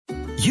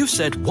You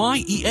said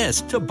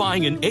YES to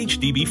buying an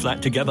HDB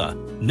flat together.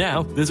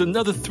 Now, there's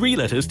another 3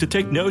 letters to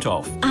take note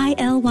of.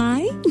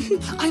 ILY?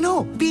 I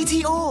know,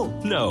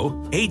 BTO. No,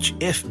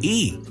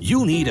 HFE.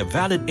 You'll need a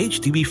valid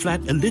HDB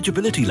flat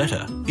eligibility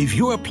letter. If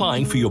you're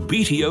applying for your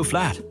BTO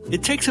flat,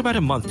 it takes about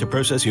a month to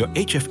process your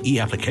HFE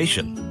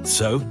application.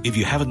 So, if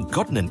you haven't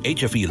gotten an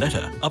HFE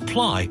letter,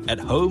 apply at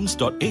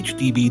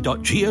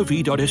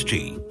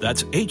homes.hdb.gov.sg.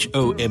 That's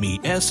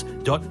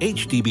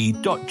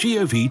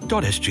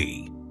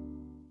homes.hdb.gov.sg.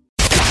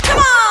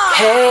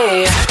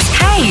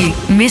 Hey,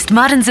 missed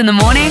Muttons in the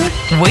morning?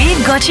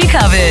 We've got you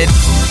covered.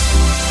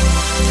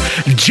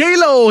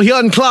 J-Lo here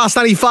on Class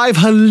 95.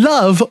 Her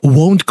love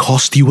won't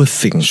cost you a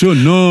thing. Sure,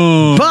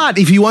 no. But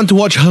if you want to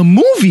watch her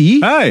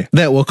movie,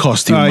 that will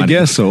cost you money. I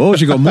guess so. Oh,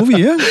 she got a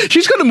movie, yeah?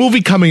 She's got a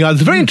movie coming out.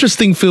 It's a very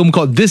interesting film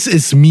called This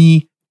Is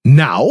Me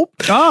Now.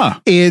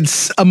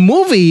 It's a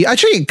movie.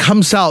 Actually, it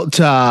comes out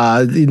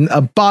in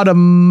about a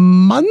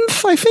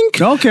month, I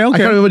think. Okay. I can't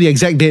remember the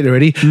exact date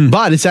already.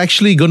 But it's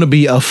actually going to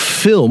be a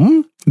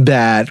film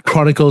that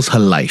chronicles her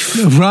life.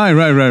 Right.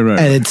 And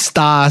it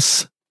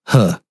stars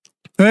her.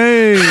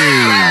 Hey.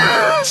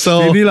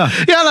 So,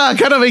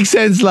 kind of makes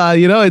sense.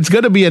 It's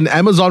going to be an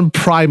Amazon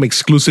Prime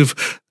exclusive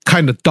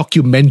kind of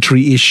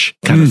documentary-ish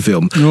kind of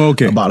film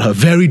about her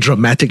very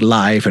dramatic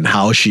life and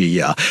how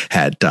she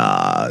had,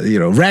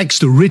 rags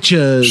to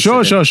riches.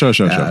 Sure. Remarried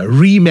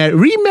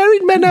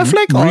Ben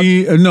Affleck?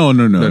 No.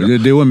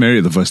 They were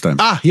married the first time.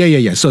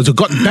 Yeah. So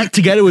got back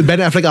together with Ben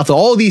Affleck after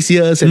all these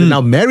years and then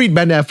now married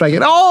Ben Affleck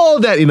and all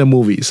that in a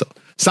movie. So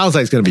sounds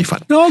like it's going to be fun.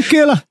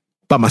 Okay lah.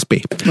 But must pay.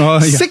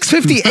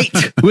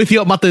 6:58 with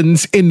your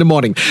Muttons in the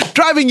morning.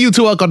 Driving you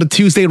to work on a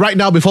Tuesday right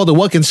now before the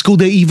work and school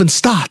day even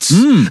starts.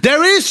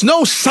 There is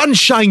no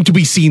sunshine to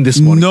be seen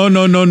this morning.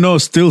 No.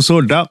 Still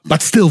so dark.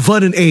 But still,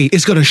 Vernon A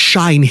is going to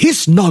shine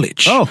his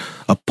knowledge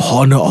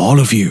upon all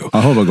of you.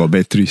 I hope I got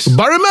batteries.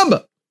 But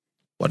remember,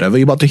 whatever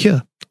you're about to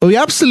hear will be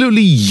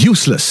absolutely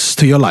useless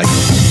to your life.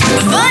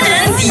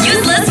 Vernon's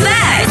Useless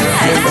Fact.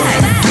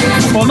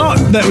 Well, not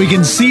that we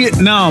can see it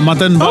now,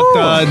 Mutton,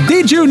 but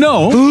did you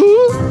know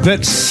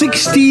that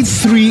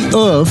 63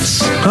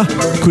 Earths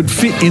could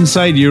fit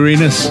inside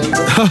Uranus?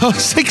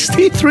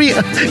 63?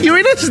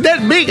 Uranus is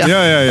that big?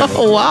 Yeah.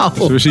 Oh, wow.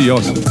 Especially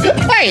yours.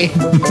 Hey!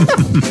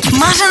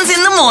 Muttons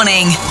in the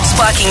morning,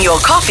 sparking your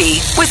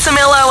coffee with some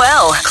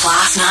LOL.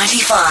 Class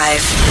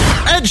 95.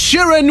 Ed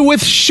Sheeran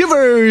with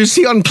Shivers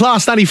here on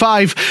Class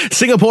 95,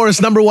 Singapore's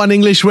 #1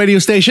 English radio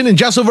station. In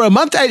just over a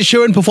month, Ed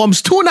Sheeran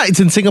performs 2 nights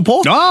in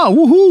Singapore.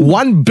 Woohoo!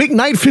 One big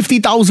night,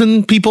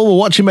 50,000 people will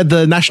watch him at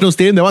the National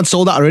Stadium. That one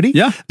sold out already.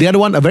 Yeah. The other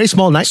one, a very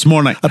small night.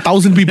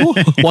 1,000 people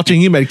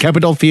watching him at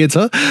Capitol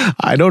Theatre.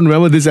 I don't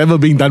remember this ever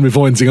being done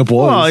before in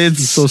Singapore. Well,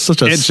 it's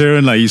such a Ed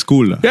Sheeran, he's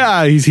cool.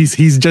 Yeah,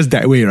 he's just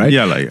that way, right?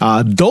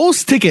 Yeah,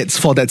 those tickets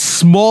for that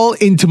small,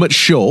 intimate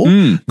show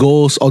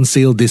goes on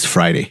sale this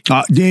Friday.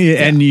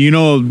 And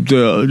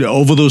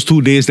over those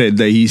 2 days that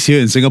he's here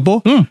in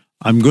Singapore,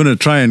 I'm going to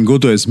try and go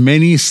to as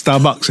many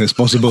Starbucks as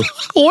possible.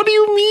 What do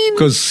you mean?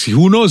 Because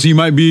who knows, he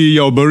might be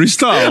your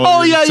barista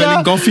or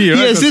selling coffee, right?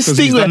 He has this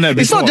thing where,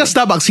 it's not just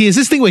Starbucks, he has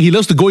this thing where he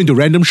loves to go into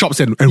random shops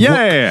and work.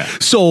 Yeah.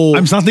 So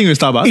I'm starting with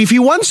Starbucks. If he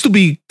wants to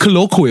be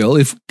colloquial,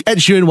 if Ed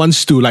Sheeran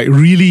wants to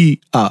really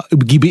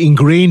be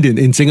ingrained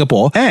in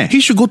Singapore,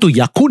 he should go to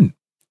Ya Kun.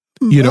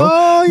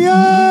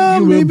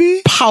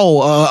 Maybe.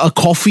 Pow a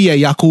coffee at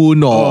Ya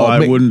Kun or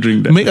I wouldn't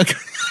drink that.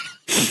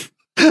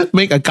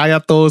 Make a kaya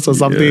toast or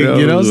something,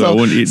 So, I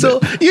won't eat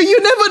that. You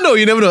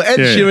never know. Ed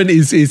Sheeran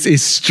is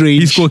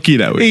strange. He's quirky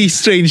that way. He's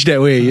strange that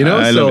way,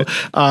 I love it.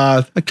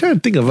 I'm trying to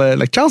think of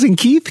like Charles and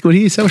Keith. Could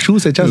he sell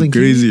shoes at Charles and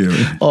crazy,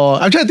 Keith? Or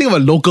I'm trying to think of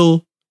a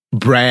local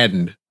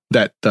brand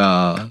that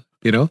I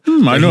know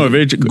a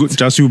very good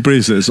char siu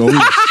place that's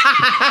always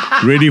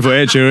ready for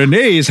Ed Sheeran.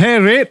 Hey, his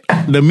hair red,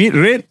 the meat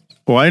red.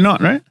 Why not,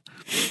 right?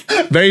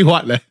 Very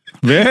hot,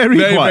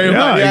 Very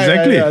hot.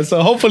 Exactly. Yeah.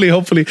 So hopefully,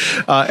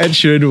 Ed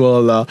Sheeran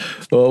will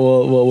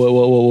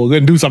go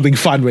and do something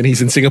fun when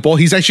he's in Singapore.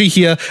 He's actually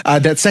here.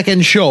 That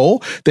second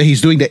show that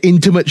he's doing, the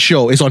intimate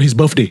show, is on his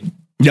birthday.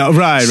 Yeah,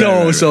 right.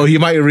 So he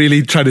might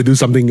really try to do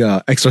something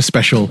extra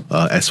special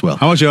as well.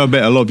 How much I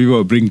bet a lot of people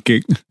will bring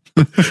cake?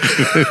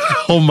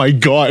 Oh my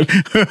God.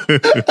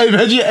 I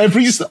imagine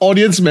every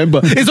audience member,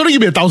 it's only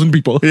going to be 1,000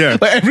 people. Yeah.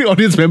 But every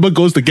audience member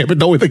goes to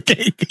Capitol with a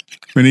cake.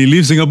 When he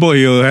leaves Singapore,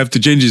 he'll have to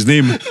change his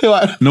name.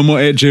 What? No more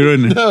Ed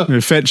Sheeran.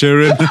 Fat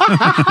Sheeran.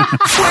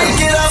 Wake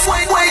it up.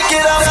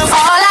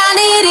 All I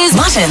need is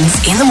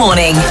Muttons in the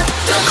morning.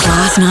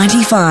 Class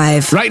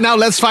 95. Right now,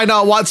 let's find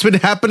out what's been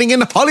happening in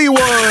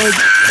Hollywood.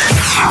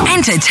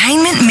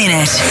 Entertainment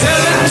Minute.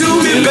 Tell it to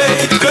me,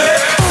 baby.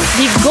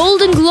 The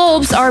Golden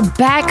Globes are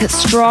back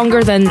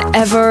stronger than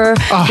ever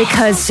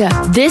because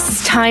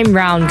this time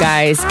round,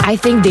 guys, I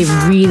think they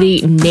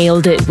really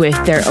nailed it with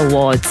their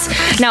awards.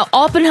 Now,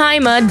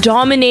 Oppenheimer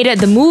dominated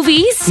the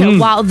movies,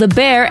 while The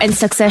Bear and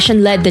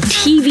Succession led the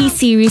TV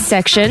series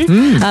section.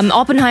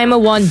 Oppenheimer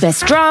won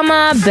Best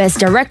Drama, Best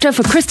Director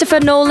for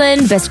Christopher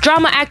Nolan, Best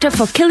Drama Actor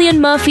for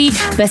Cillian Murphy,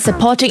 Best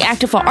Supporting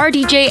Actor for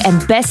RDJ,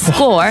 and Best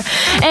Score.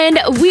 And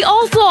we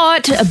all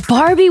thought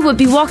Barbie would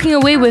be walking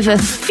away with a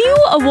few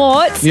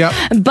awards,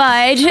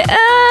 but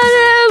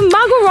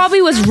Margot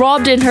Robbie was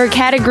robbed in her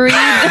category.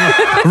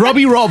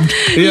 Robbie robbed.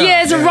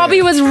 Yes,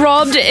 Robbie was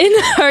robbed in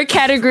her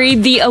category.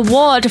 The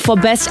award for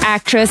Best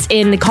Actress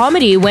in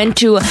Comedy went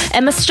to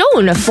Emma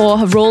Stone for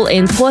her role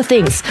in Poor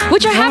Things,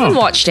 which I haven't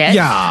watched yet.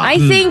 I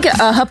think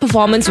her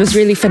performance was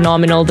really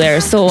phenomenal there.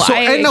 So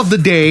end of the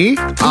day,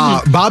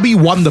 Barbie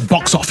won the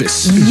box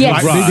office.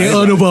 Yes. Right? They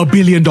earned over $1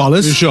 billion.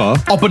 Sure.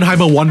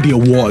 Oppenheimer won the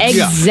award.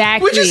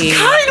 Exactly. Which is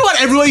kind of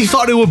what everybody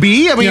thought it would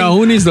be. I mean,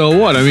 who needs the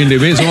award? I mean, they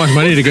made so much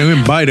money they can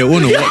even buy their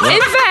own award. Right?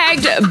 In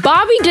fact,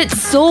 Barbie did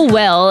so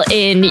well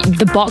in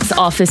the box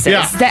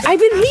offices that I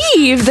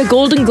believe the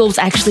Golden Globes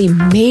actually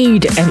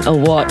made an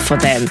award for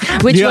them,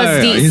 which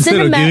was the instead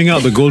of giving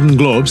out the Golden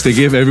Globes, they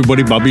gave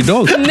everybody Barbie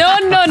dolls.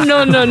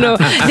 No.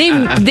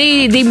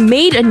 They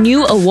made a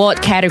new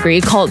award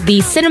category called the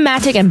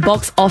Cinematic and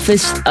Box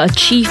Office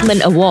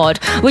Achievement Award,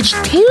 which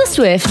Taylor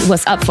Swift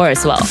was up for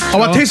as well.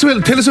 Taylor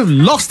Swift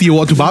lost the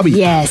award to Barbie.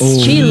 Yes,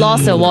 she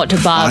lost the award to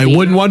Barbie. I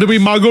wouldn't want to be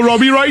Margot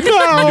Robbie right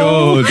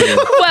now.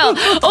 Well,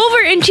 over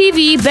in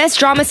TV, Best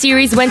Drama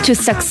Series went to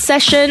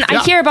Succession.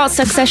 I hear about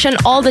Succession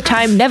all the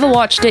time. Never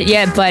watched it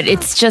yet, but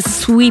it's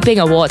just sweeping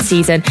award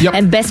season.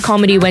 And Best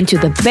Comedy went to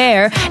The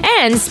Bear.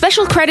 And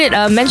special credit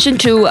mentioned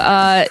to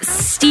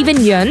Steven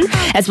Yeun,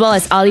 as well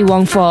as Ali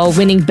Wong for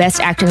winning Best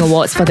Acting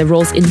Awards for their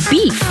roles in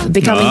Beef,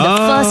 becoming the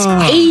first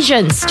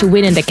Asians to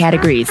win in the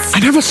categories. I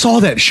never saw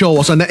that show.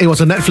 It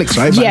was on Netflix,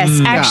 right?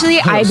 Yes, actually,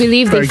 I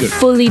believe they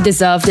fully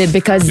deserved it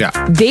because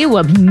they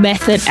were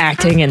method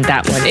acting in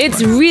that one.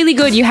 It's really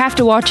good. You have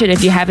to watch it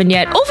if you haven't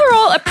yet.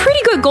 Overall, a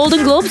pretty good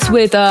Golden Globes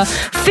with a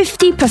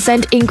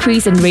 50%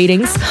 increase in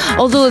ratings.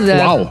 Although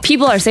the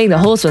people are saying the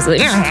host was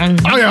like... I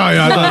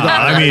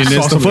mean,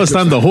 it's the first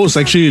time the host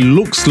actually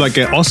looks like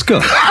an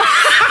Oscar.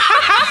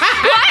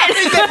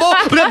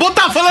 The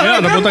botak fella.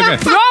 Yeah, the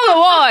botak guy. Wrong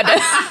award.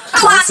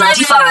 Class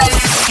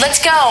 95.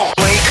 Let's go.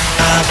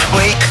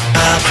 Wake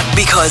up,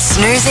 because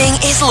snoozing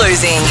is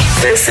losing.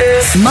 This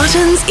is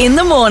Muttons in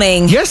the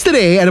Morning.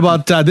 Yesterday, at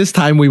about this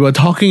time, we were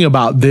talking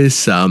about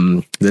this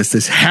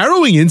this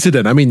harrowing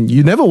incident. I mean,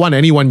 you never want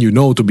anyone you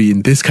know to be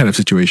in this kind of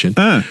situation.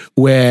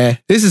 Where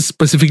this is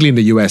specifically in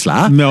the US,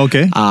 lah. No,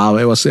 okay.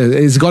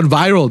 It's gone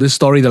viral, this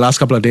story, the last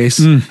couple of days.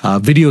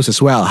 Videos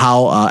as well.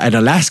 How an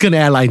Alaskan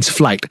Airlines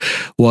flight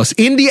was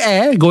in the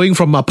air going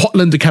from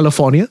Portland to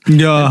California.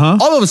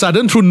 All of a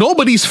sudden, through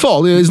nobody's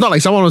fault, it's not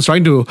like someone was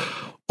trying to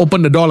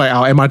open the door like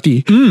our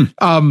MRT.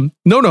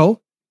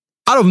 No.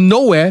 Out of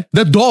nowhere,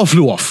 the door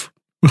flew off.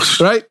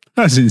 Right?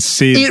 That's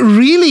insane. It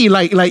really,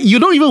 like you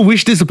don't even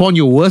wish this upon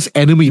your worst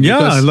enemy.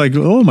 Because,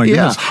 oh my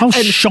goodness. How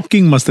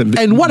shocking must it be?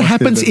 And what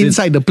happens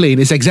inside the plane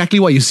is exactly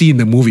what you see in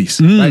the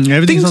movies. Right?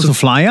 Everything starts to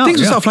fly out.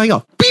 Things will start flying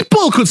out.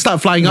 People could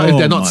start flying out if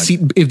they're not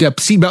if their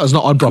seatbelt is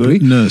not on properly.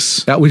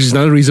 Goodness. Which is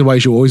another reason why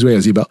you should always wear a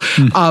seatbelt.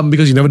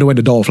 Because you never know when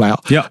the door will fly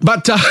out.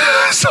 But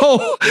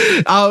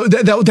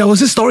there was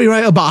this story,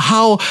 right, about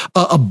how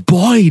a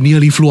boy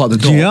nearly flew out the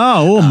door.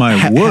 Oh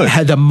my word.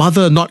 Had the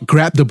mother not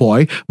grabbed the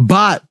boy,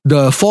 but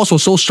the force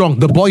was so strong,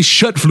 the boy's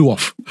shirt flew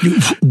off.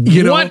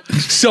 You know? What?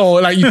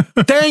 So,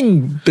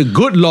 thank the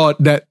good Lord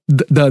that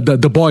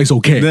the boy is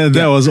okay.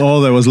 That was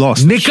all that was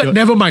lost. Naked,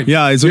 never mind.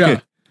 Yeah, it's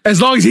okay. As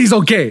long as he's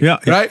okay.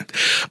 Right?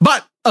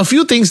 But a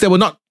few things that were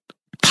not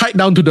tied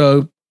down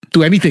to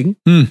anything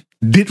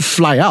did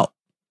fly out.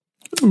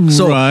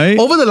 So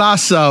over the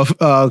last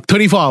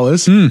 24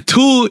 hours,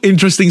 two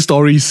interesting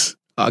stories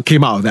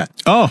came out of that.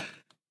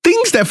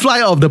 Things that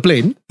fly out of the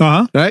plane,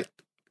 right?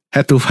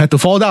 Had to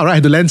fall down, right?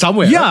 Had to land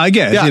somewhere. Yeah, I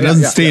guess. It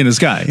doesn't stay in the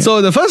sky.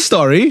 So the first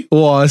story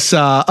was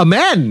a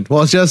man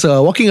was just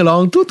walking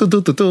along. All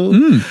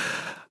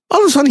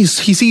of a sudden, he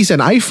sees an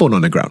iPhone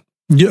on the ground.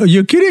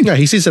 You're kidding? Yeah,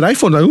 he sees an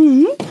iPhone.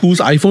 Like, whose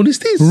iPhone is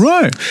this?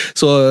 Right.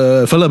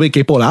 So, fella bit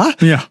kepo lah.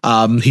 Yeah.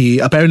 He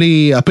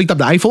apparently picked up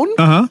the iPhone.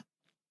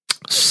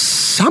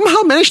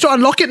 Somehow managed to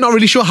unlock it. Not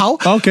really sure how.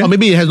 Okay. Or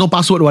maybe it has no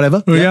password or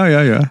whatever.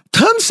 Yeah.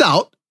 Turns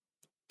out,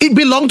 it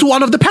belonged to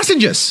one of the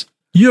passengers.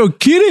 You're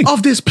kidding?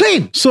 Of this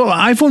plane. So the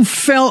iPhone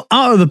fell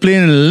out of the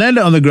plane and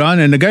landed on the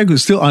ground, and the guy could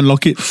still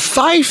unlock it.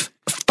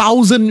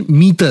 5,000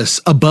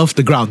 meters above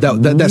the ground.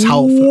 That's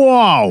how.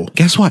 Wow.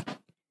 Guess what?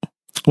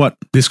 What?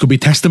 This could be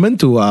testament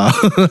to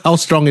how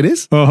strong it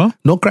is.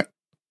 No crack.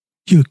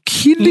 You're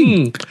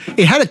kidding?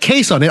 It had a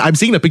case on it. I'm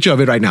seeing the picture of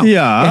it right now.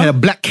 Yeah. It had a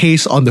black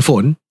case on the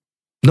phone.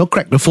 No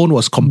crack. The phone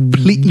was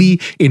completely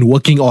in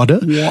working order.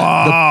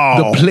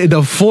 Wow.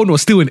 The phone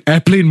was still in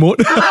airplane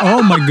mode.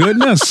 Oh my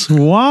goodness.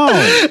 Wow.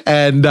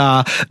 And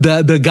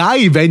the guy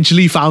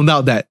eventually found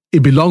out that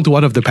it belonged to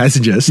one of the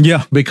passengers.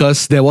 Yeah.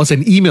 Because there was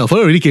an email.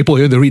 For really kepo,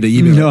 you have to read the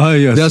email.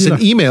 Yes, there was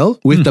an email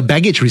with the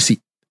baggage receipt.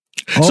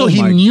 So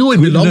he knew it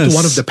belonged to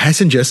one of the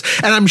passengers.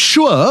 And I'm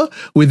sure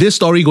with this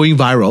story going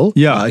viral,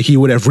 he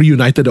would have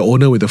reunited the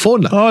owner with the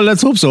phone. Oh,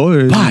 let's hope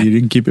so. But he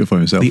didn't keep it for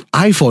himself. The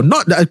iPhone,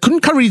 I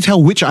can't really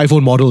tell which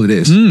iPhone model it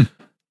is.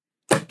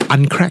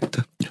 Uncracked.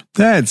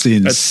 That's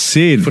insane.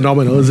 That's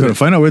phenomenal, isn't it?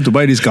 Find out where to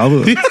buy this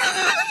cover.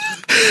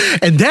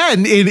 And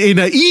then in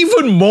an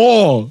even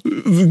more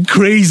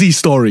crazy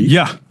story,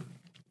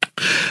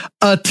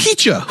 a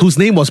teacher whose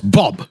name was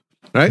Bob,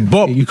 right?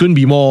 Bob. You couldn't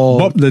be more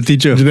Bob the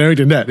teacher. generic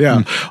than that.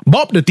 Yeah.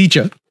 Bob the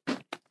teacher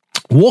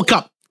woke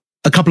up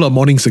a couple of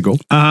mornings ago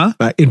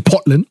in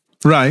Portland.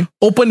 Right.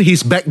 Opened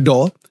his back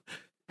door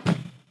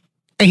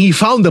and he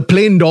found the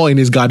plain door in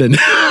his garden.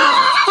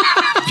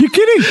 You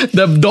kidding?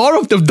 The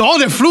door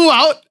that flew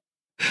out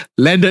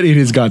landed in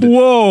his garden.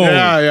 Whoa.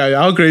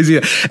 Yeah. How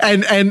crazy.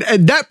 And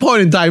at that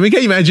point in time, we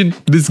can imagine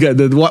this guy,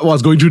 what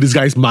was going through this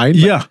guy's mind.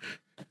 Yeah.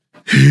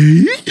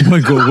 Oh my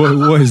God,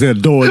 what is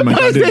that door in my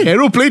garden? Why is there an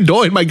aeroplane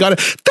door in my garden?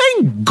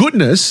 Thank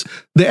goodness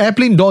the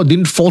airplane door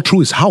didn't fall through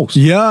his house.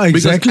 Yeah,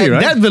 exactly.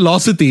 Because at that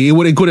velocity, it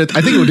would have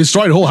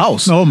destroyed the whole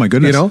house. Oh my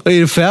goodness. You know,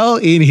 it fell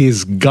in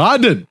his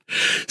garden.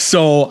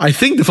 So I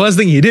think the first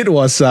thing he did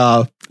was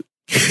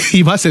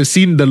he must have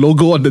seen the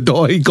logo on the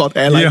door. He got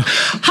airline.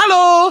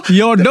 Hello,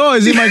 your door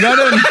is in my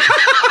garden.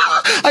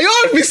 Are you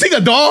all missing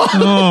a door?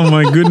 Oh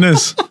my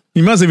goodness.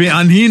 He must have been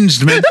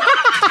unhinged, man.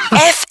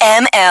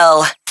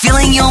 FML.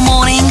 Filling your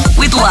morning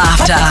with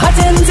laughter.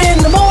 Buttons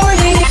in the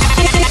morning.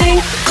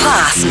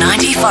 Class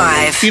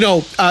 95. You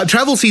know,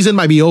 travel season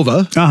might be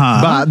over,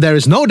 but there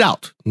is no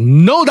doubt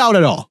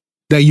at all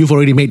that you've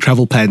already made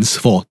travel plans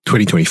for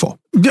 2024.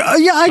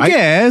 Yeah, I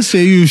guess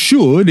you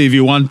should if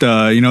you want,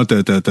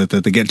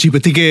 to get cheaper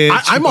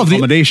tickets,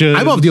 accommodation.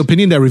 I'm of the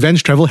opinion that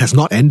revenge travel has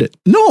not ended.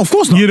 No, of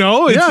course not. You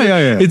know,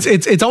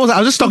 it's almost. I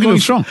was just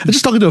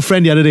talking to a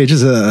friend the other day.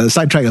 Just a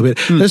sidetrack a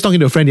bit. I was talking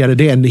to a friend the other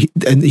day, and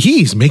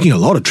he's making a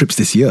lot of trips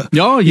this year.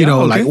 Oh, yeah, you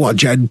know, like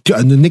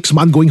the next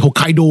month going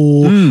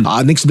Hokkaido,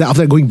 after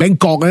that going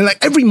Bangkok, and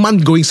like every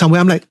month going somewhere.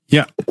 I'm like,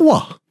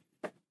 wow,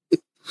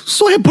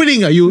 so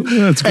happening. Are you?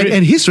 That's great.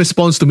 And his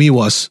response to me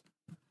was,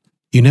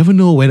 you never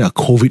know when a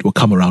COVID will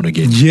come around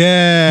again.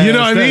 Yeah. You know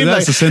what I mean?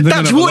 That's the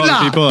sentiment of a lot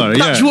of people.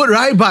 Touch wood,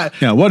 right? But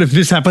what if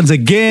this happens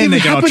again? They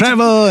cannot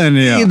travel and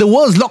the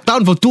world's locked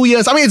down for 2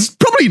 years. I mean, it's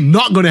probably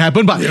not going to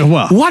happen, but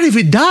what if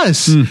it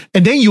does?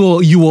 And then you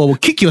will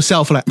kick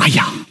yourself like,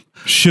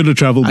 should have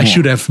traveled more. I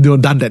should have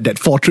done that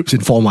 4 trips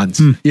in 4 months.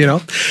 You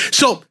know?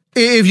 So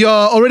if you're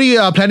already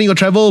planning your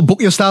travel,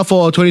 book your stuff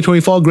for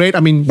 2024, great.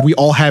 I mean, we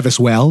all have as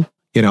well,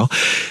 you know.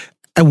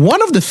 And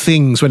one of the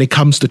things when it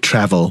comes to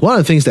travel, one of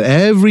the things that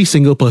every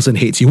single person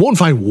hates, you won't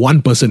find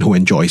one person who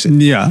enjoys it.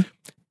 Yeah.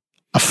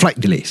 Flight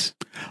delays.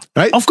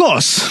 Right? Of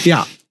course.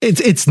 Yeah.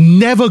 It's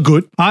never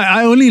good.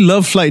 I only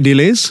love flight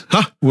delays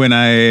when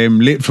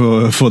I'm late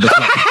for the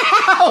flight.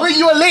 When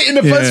you were late in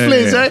the first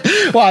place,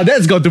 right? Wow,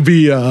 that's got to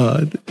be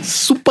a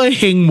super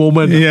heng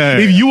moment. Yeah.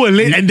 If you were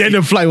late and then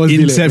the flight was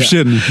delayed.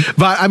 Inception. Yeah.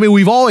 But I mean,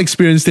 we've all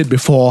experienced it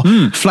before.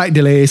 Flight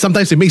delay.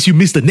 Sometimes it makes you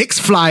miss the next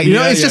flight. You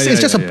know, it's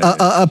just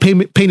a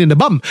pain in the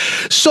bum.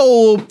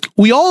 So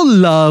we all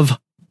love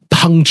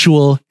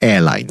punctual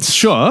airlines.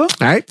 Sure.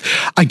 Right?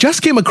 I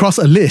just came across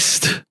a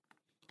list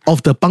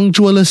of the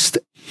punctualist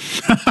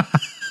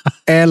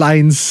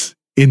airlines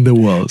in the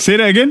world. Say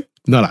that again?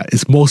 No,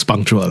 it's most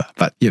punctual,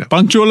 but you know.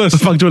 Punctualist.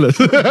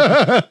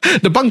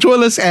 The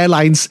punctualist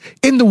airlines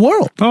in the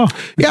world. Oh.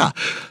 Yeah.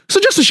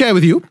 So just to share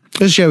with you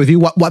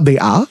what they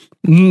are.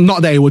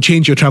 Not that it will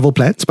change your travel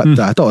plans, but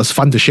I thought it was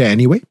fun to share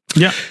anyway.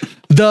 Yeah.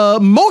 The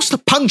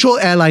most punctual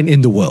airline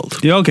in the world.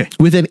 Yeah, okay.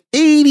 With an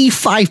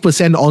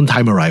 85%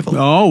 on-time arrival.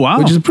 Oh, wow.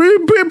 Which is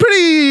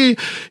pretty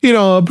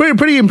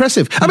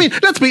impressive. I mean,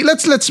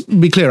 let's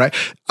be clear, right?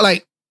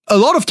 Like, a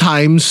lot of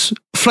times,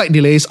 flight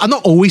delays are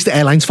not always the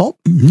airline's fault.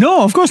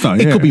 No, of course not.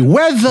 It could be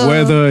weather.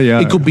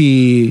 It could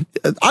be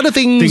other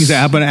things. Things that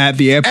happen at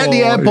the airport. At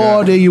the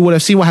airport, you would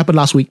have seen what happened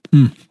last week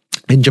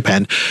in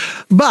Japan.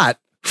 But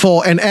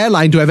for an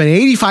airline to have an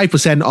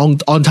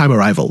 85% on-time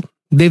arrival,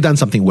 they've done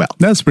something well.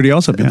 That's pretty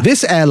awesome. Yeah.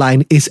 This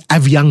airline is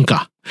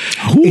Avianca.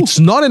 Ooh. It's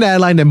not an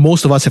airline that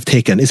most of us have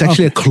taken. It's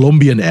actually a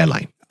Colombian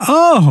airline.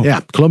 Oh.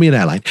 Yeah, Colombian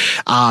airline.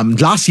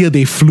 Last year,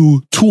 they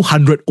flew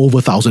 200 over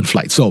 1,000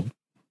 flights. So,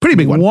 pretty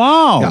big one.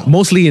 Wow. Yeah,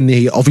 mostly in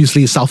the,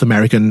 obviously, South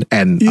American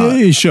and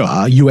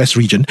US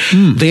region.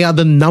 They are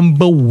the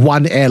number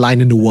 1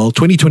 airline in the world,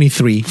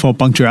 2023. For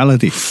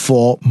punctuality.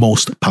 For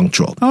most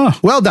punctual. Oh.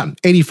 Well done,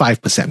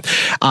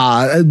 85%.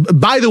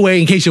 By the way,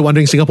 in case you're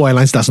wondering, Singapore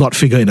Airlines does not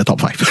figure in the top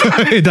 5.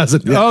 It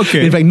doesn't. Yeah.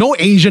 Okay. In fact, no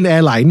Asian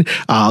airline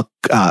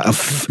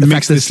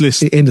makes this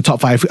list in the top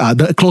 5.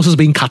 The closest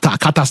being Qatar.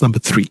 Qatar's number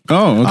 3.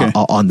 Oh, okay.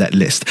 On that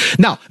list.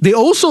 Now, they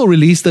also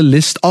released a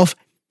list of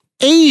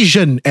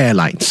Asian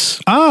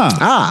airlines.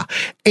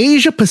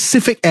 Asia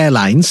Pacific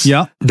Airlines,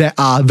 they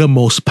are the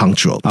most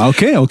punctual.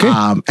 Okay.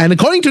 And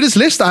according to this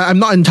list, I'm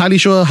not entirely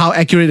sure how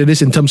accurate it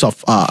is in terms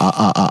of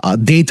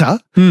data,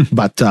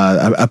 but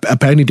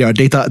apparently they are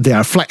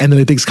a flight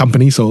analytics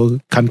company, so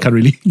can't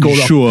really go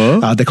wrong. Sure.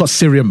 They're called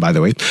Cirium, by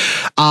the way.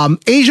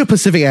 Asia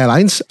Pacific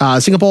Airlines,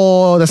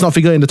 Singapore does not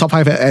figure in the top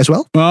 5 as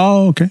well.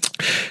 Oh, okay.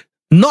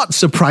 Not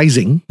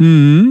surprising,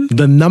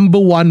 the number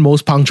one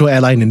most punctual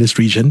airline in this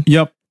region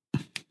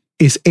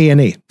is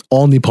ANA,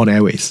 All Nippon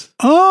Airways.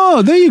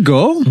 Oh, there you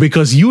go.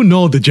 Because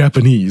the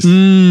Japanese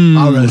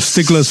are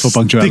sticklers for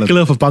punctuality.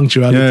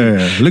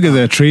 Yeah. Look at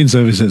their train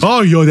services.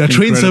 Oh, their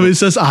train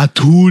services are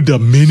to the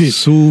minute.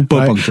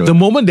 Super punctual. The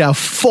moment they are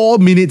 4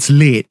 minutes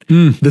late,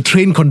 the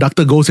train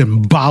conductor goes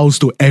and bows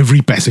to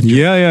every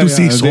passenger to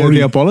say sorry.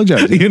 They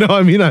apologize. You know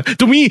what I mean?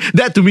 To me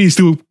is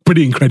still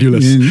pretty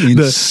incredulous.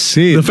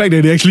 Insane. The fact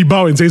that they actually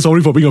bow and say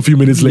sorry for being a few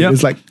minutes late.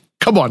 It's like,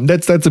 come on,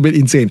 that's a bit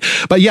insane.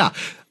 But yeah,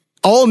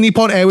 All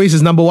Nippon Airways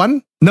is number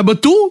 1. Number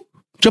 2,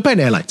 Japan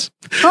Airlines.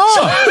 So,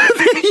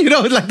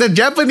 like the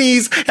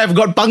Japanese have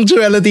got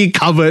punctuality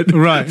covered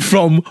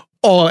from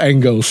all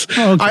angles.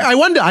 Oh, okay. I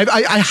wonder,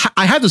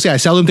 I have to say I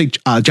seldom take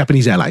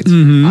Japanese airlines.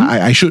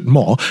 I should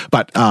more,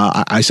 but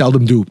I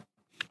seldom do.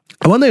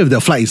 I wonder if the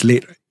flight is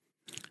late.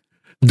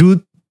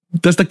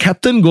 Does the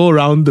captain go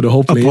around to the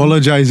whole plane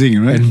apologizing,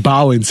 right? And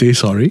bow and say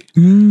sorry?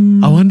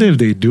 I wonder if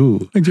they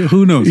do.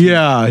 Who knows?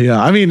 Yeah.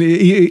 I mean,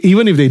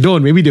 even if they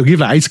don't, maybe they'll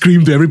give ice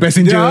cream to every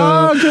passenger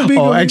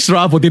or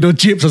extra potato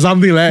chips or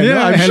something like that.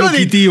 Yeah, I'm Hello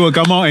Kitty will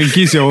come out and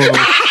kiss your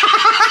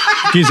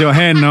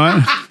hand,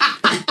 no?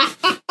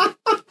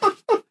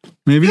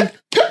 Maybe?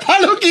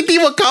 Hello Kitty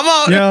will come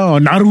out. Yeah, or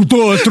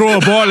Naruto will throw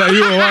a ball at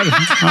you or what.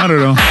 I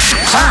don't know.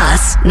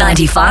 Class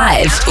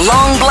 95.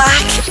 Long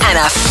black and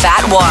a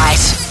fat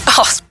white.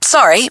 Oh,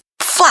 sorry.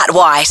 Flat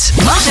white.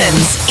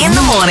 Muttons in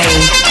the morning.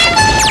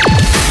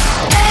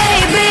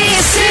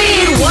 ABC,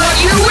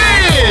 what you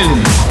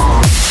win?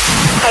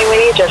 Hi, my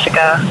name is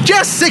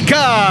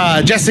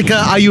Jessica. Jessica,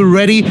 are you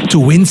ready to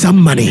win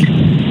some money?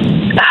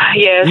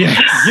 Yes.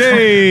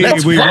 Yay!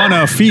 We want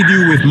to feed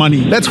you with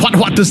money. Let's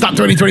what to start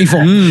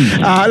 2024.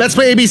 Let's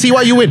play ABC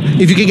What You Win.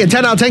 If you can get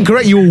 10 out of 10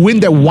 correct, you will win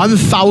that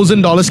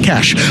 $1,000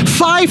 cash.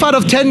 5 out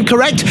of 10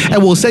 correct,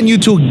 and we'll send you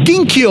to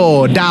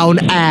Ginkyo down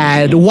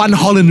at 1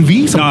 Holland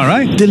V.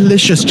 Some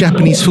delicious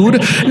Japanese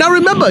food. Now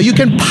remember, you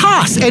can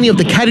pass any of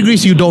the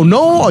categories you don't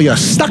know or you're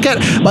stuck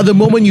at, but the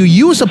moment you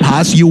use a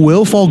pass, you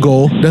will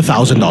forego the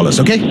 $1,000,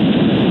 okay?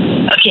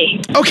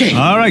 Okay.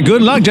 All right,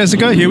 good luck,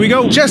 Jessica. Here we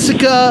go.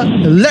 Jessica,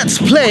 let's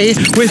play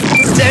with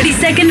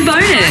 30-second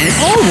bonus.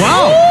 Oh,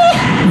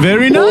 wow.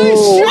 Very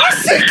nice.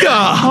 Jessica!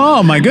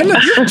 Oh, my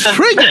goodness. You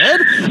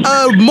triggered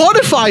a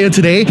modifier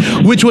today,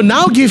 which will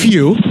now give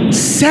you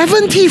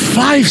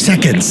 75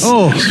 seconds.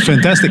 Oh,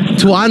 fantastic.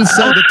 To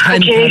answer the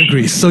 10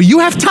 categories. So you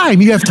have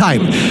time.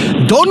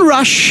 Don't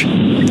rush.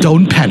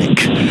 Don't panic.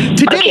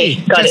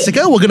 Today,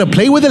 Jessica, we're going to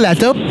play with the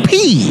letter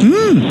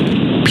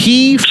P.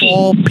 P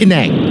for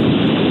Penang.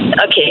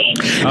 Okay.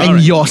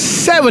 And your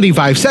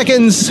 75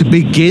 seconds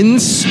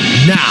begins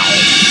now.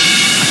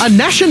 A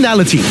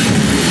nationality.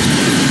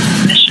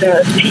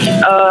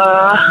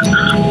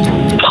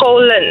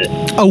 Poland.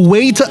 A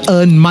way to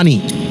earn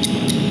money.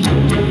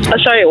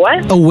 Sorry,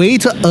 what? A way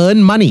to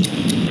earn money.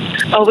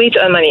 A way to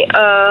earn money.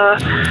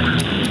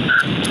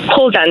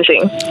 Pole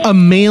dancing. A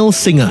male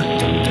singer.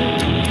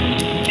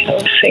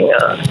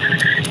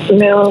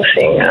 Male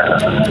singer.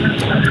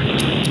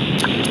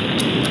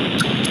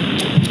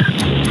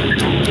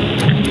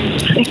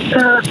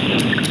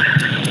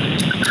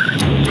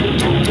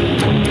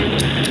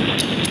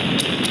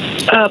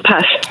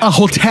 Pass. A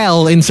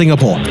hotel in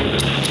Singapore.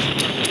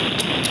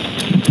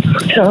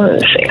 Hotel in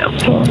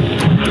Singapore.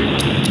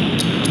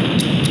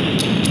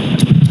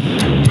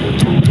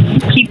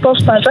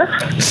 People's Plaza.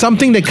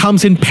 Something that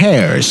comes in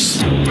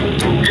pairs.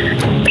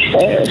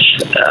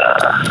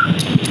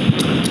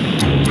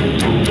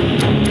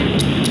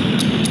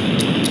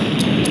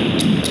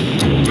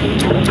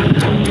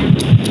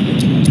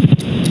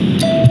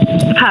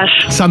 Pass.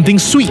 Something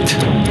sweet.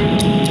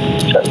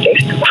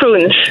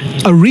 Prunes.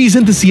 A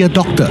reason to see a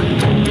doctor.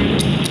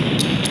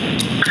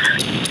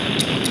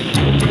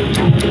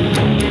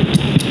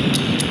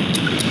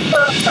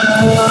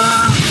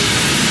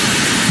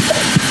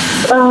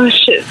 Oh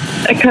shit,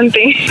 I can't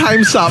think.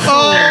 Time's up.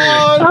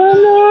 Oh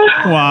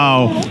no.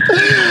 Wow.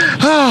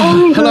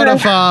 A lot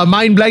of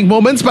mind blank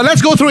moments, but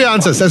let's go through your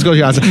answers.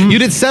 You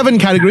did 7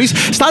 categories.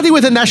 Starting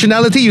with a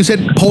nationality, you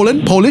said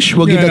Poland, Polish.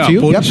 We'll give that to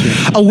you. Polish,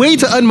 A way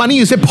to earn money,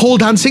 you said pole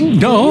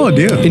dancing. Oh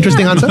dear.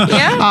 Interesting answer.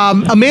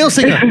 A male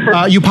singer,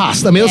 you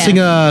passed. A male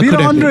singer.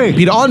 Peter Andre.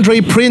 Peter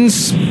Andre,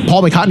 Prince,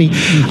 Paul McCartney.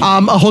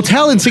 A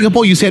hotel in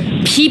Singapore, you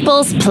said?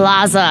 People's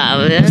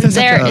Plaza.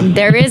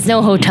 There is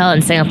no hotel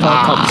in Singapore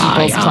called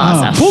People's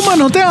Plaza. Pullman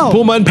Hotel.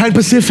 Pullman, Pan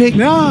Pacific,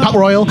 Park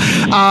Royal.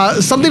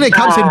 Something that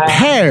comes in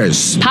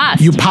pairs.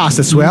 Pass. You passed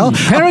as well.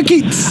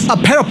 Parakeets. A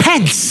pair of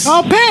pants.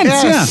 Oh,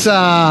 pants,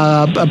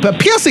 yes.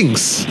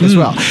 Piercings as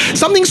well.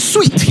 Something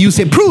sweet. You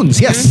said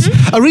prunes, yes.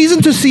 A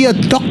reason to see a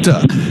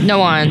doctor. No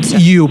one.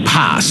 You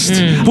passed.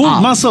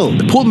 Pulled muscle.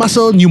 Pulled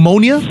muscle,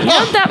 pneumonia.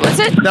 Yeah, that was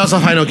it. That was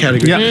our final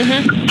category.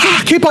 Yeah.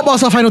 K-pop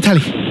was our final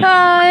tally.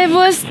 It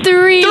was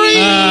 3.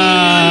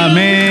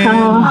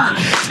 Man.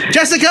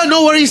 Jessica,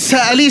 no worries.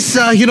 At least,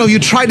 you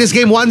tried this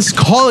game once.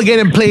 Call again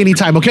and play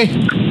anytime, okay?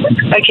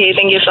 Okay,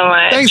 thank you so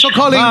much. Thanks for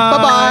calling.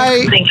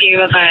 Bye-bye. Thank you,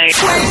 bye-bye. Wake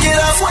it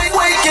up, wake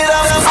it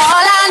up.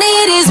 All I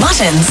need is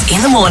Muttons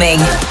in the morning.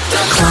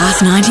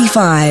 Class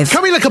 95.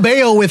 Camila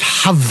Cabello with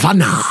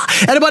Havana.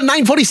 At about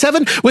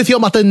 9:47 with your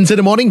Muttons in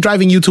the morning,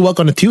 driving you to work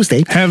on a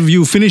Tuesday. Have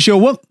you finished your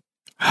work?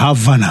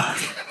 Havana.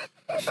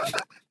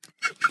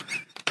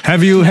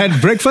 Have you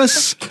had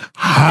breakfast?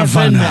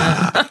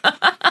 Havana.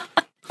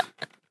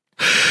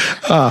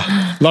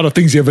 A lot of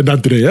things you haven't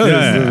done today.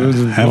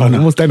 It's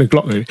almost 10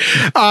 o'clock already.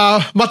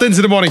 Muttons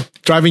in the morning,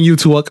 driving you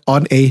to work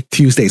on a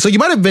Tuesday. So you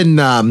might have been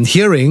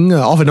hearing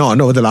off and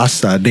on over the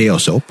last day or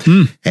so,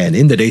 and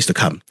in the days to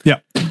come. Yeah.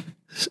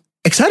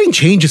 Exciting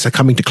changes are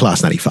coming to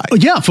Class 95. Oh,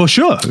 yeah, for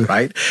sure.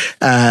 Right?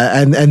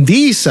 And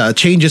these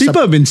changes...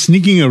 People have been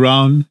sneaking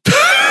around.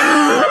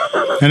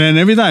 And then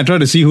every time I try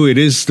to see who it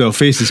is, the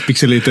face is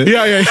pixelated.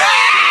 Yeah.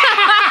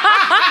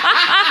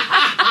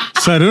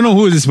 So I don't know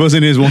who this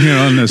person is walking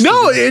around.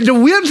 No, the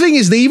weird thing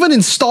is they even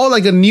installed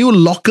like a new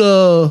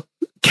locker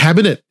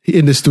cabinet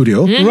in the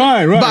studio.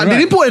 Right. But they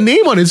didn't put a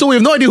name on it, so we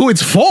have no idea who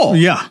it's for.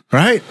 Yeah.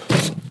 Right?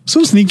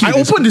 So sneaky. I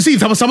opened to see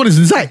if someone is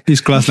inside. These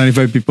Class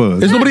 95 people.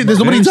 There's nobody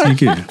inside.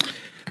 Sneaky.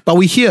 But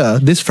we hear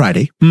this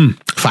Friday,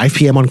 5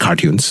 p.m. on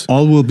Cartoons.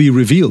 All will be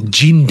revealed.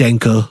 Gene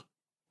Denker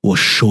will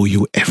show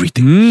you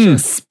everything.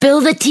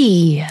 Spill the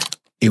tea.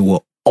 It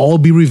will all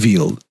be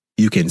revealed.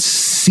 You can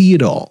see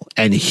it all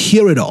and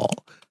hear it all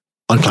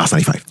on Class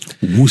 95.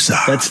 Woosa.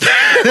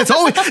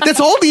 That's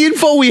all the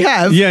info we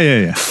have.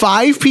 Yeah.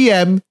 5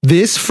 p.m.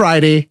 this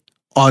Friday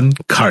on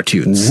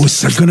Cartoons.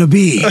 What's that gonna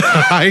be?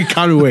 I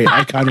can't wait.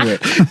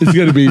 It's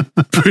gonna be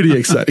pretty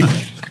exciting.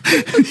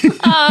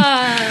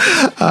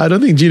 I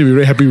don't think Jean will be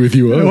very happy with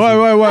you. Why?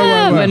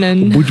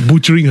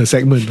 Butchering her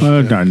segment.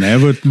 I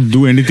never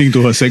do anything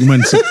to her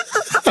segments.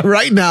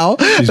 Right now,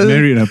 she's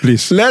married,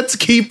 please. Let's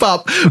keep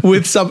up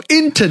with some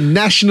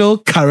international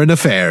current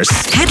affairs.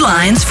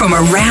 Headlines from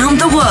around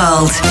the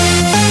world.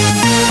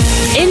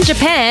 In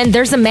Japan,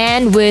 there's a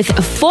man with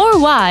 4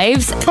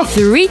 wives,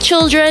 3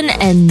 children,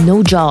 and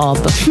no job.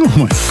 Oh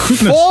my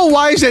goodness. 4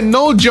 wives and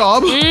no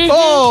job?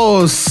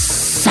 Oh,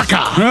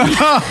 sucker.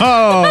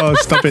 Oh,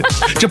 stop it.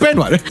 Japan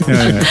one.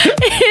 Yeah.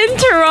 In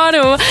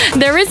Toronto,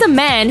 there is a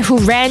man who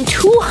ran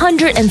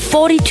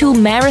 242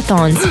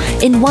 marathons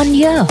in 1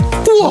 year.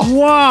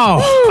 Wow.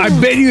 I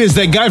bet you it's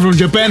that guy from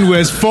Japan who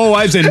has 4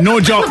 wives and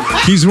no job.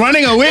 He's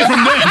running away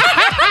from them.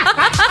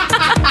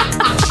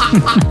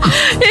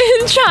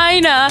 In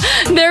China,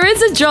 there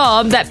is a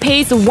job that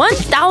pays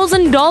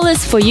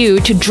 $1,000 for you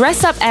to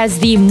dress up as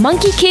the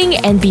Monkey King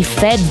and be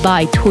fed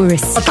by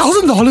tourists.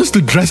 $1,000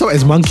 to dress up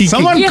as Monkey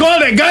Someone King? call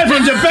that guy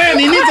from Japan.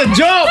 He needs a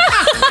job.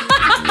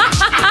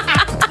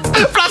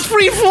 Plus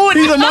free food.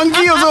 He's a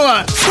monkey also.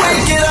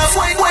 Wake it up,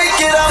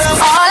 wake it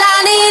up. All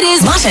I need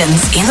is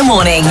Muttons in the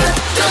morning.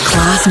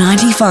 Class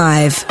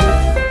 95.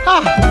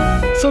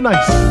 So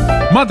nice.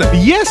 Mutton.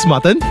 Yes,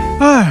 Mutton.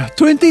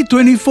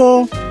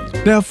 2024.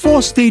 There are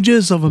 4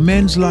 stages of a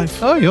man's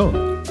life. Oh, yo.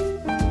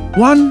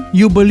 1,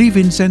 you believe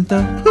in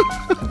Santa.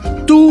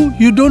 2,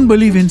 you don't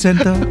believe in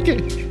Santa. Okay.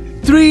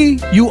 3,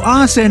 you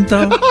are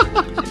Santa.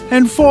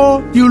 And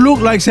 4, you look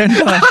like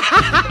Santa.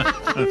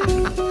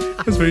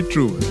 That's very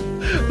true.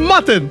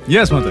 Mutton.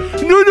 Yes, Mutton.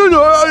 No.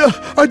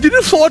 I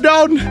didn't fall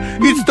down.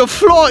 It's the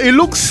floor. It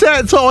looks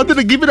sad, so I wanted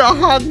to give it a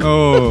hug.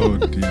 Oh,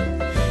 dear.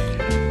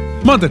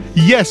 Mutton.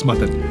 Yes,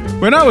 Mutton.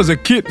 When I was a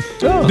kid,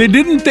 they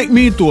didn't take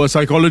me to a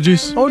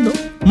psychologist. Oh, no.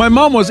 My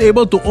mom was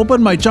able to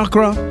open my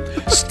chakra,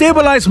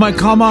 stabilize my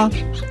karma,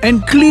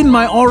 and clean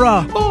my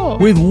aura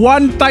with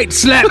one tight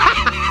slap.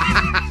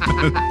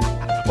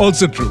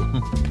 Also true.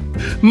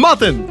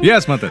 Mutton.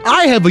 Yes, Mutton.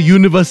 I have a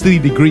university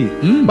degree,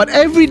 but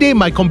every day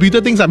my computer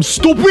thinks I'm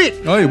stupid.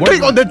 Oi, what?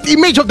 Click on the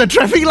image of the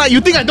traffic light.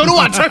 You think I don't know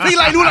what traffic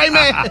light look like,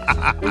 man?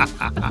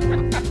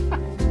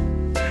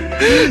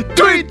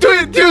 Tweet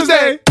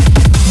Tuesday.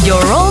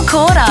 You're all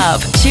caught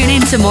up. Tune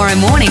in tomorrow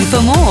morning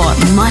for more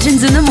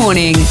Muttons in the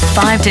Morning,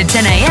 5 to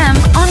 10 a.m.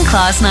 on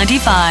Class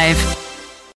 95.